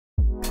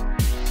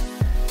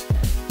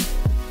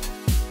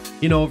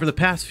You know, over the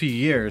past few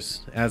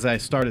years, as I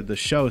started the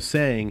show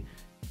saying,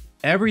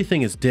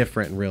 everything is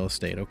different in real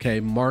estate, okay?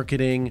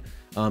 Marketing,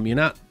 you're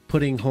not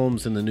putting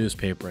homes in the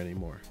newspaper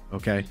anymore,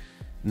 okay?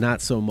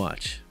 Not so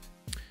much.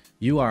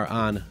 You are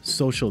on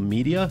social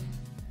media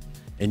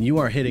and you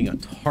are hitting a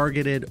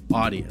targeted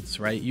audience,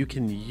 right? You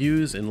can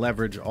use and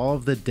leverage all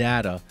of the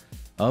data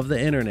of the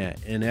internet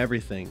and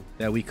everything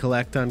that we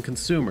collect on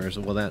consumers.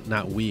 Well, that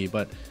not we,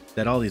 but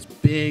that all these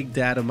big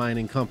data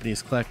mining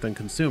companies collect on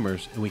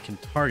consumers, and we can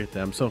target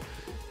them. So,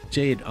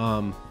 Jade,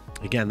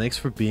 again, thanks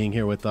for being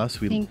here with us.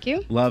 Thank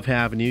you. Love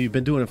having you. You've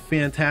been doing a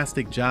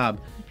fantastic job.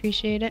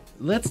 Appreciate it.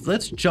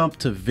 Let's jump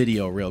to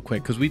video real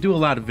quick, because we do a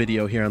lot of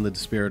video here on the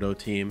DiSpirito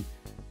team.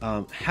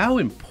 How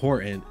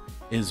important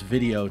is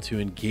video to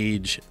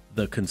engage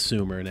the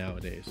consumer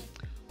nowadays?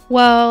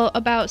 Well,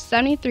 about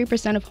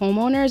 73% of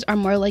homeowners are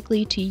more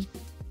likely to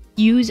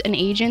use an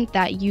agent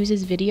that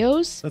uses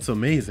videos. That's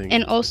amazing.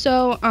 And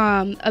also,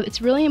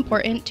 it's really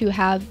important to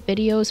have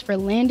videos for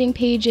landing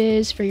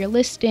pages, for your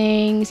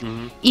listings,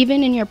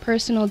 even in your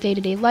personal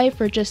day-to-day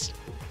life, or just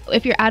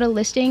if you're at a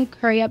listing,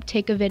 hurry up,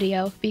 take a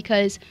video,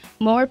 because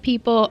more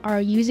people are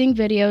using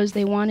videos.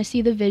 They want to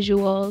see the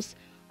visuals.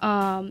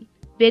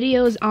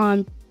 Videos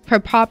on per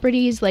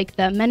properties, like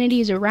the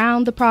amenities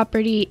around the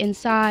property,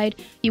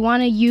 inside. You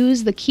want to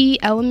use the key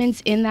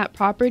elements in that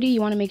property.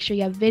 You want to make sure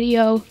you have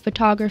video,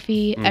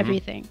 photography,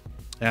 everything.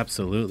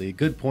 Absolutely.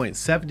 Good point.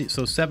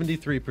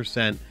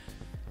 73%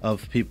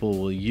 of people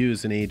will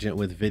use an agent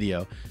with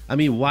video. I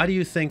mean, why do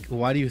you think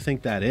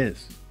that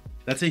is?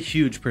 That's a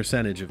huge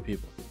percentage of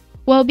people.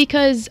 Well,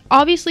 because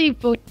obviously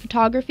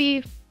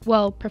photography,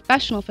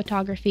 professional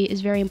photography is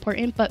very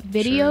important, but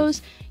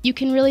videos, you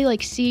can really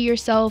like see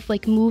yourself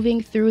like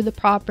moving through the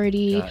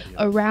property,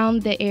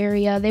 around the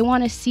area. They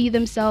want to see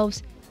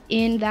themselves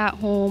in that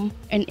home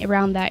and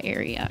around that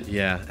area.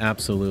 Yeah,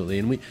 absolutely.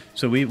 And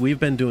we've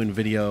been doing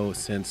video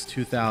since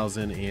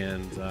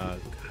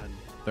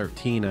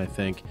 2013, I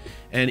think.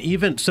 And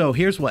even so,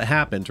 here's what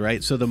happened,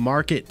 right? So the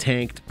market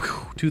tanked,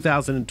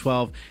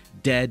 2012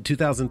 dead,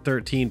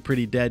 2013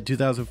 pretty dead,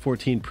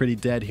 2014 pretty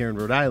dead here in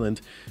Rhode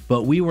Island,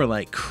 but we were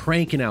like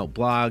cranking out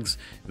blogs,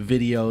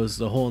 videos,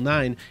 the whole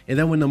nine. And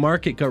then when the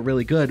market got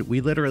really good,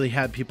 we literally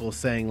had people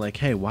saying like,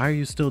 hey, why are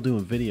you still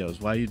doing videos?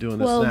 Why are you doing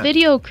this? Well,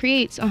 video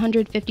creates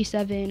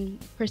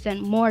 157%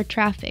 more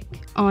traffic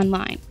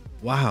online.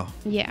 Wow.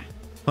 Yeah.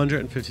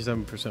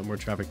 157% more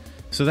traffic.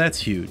 So that's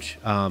huge.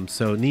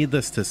 So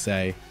needless to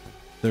say,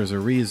 there's a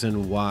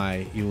reason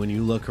why when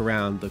you look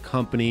around, the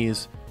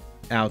companies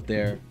out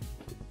there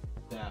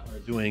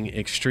doing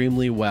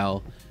extremely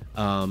well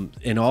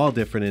in all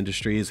different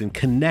industries and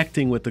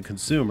connecting with the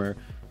consumer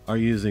are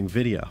using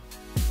video.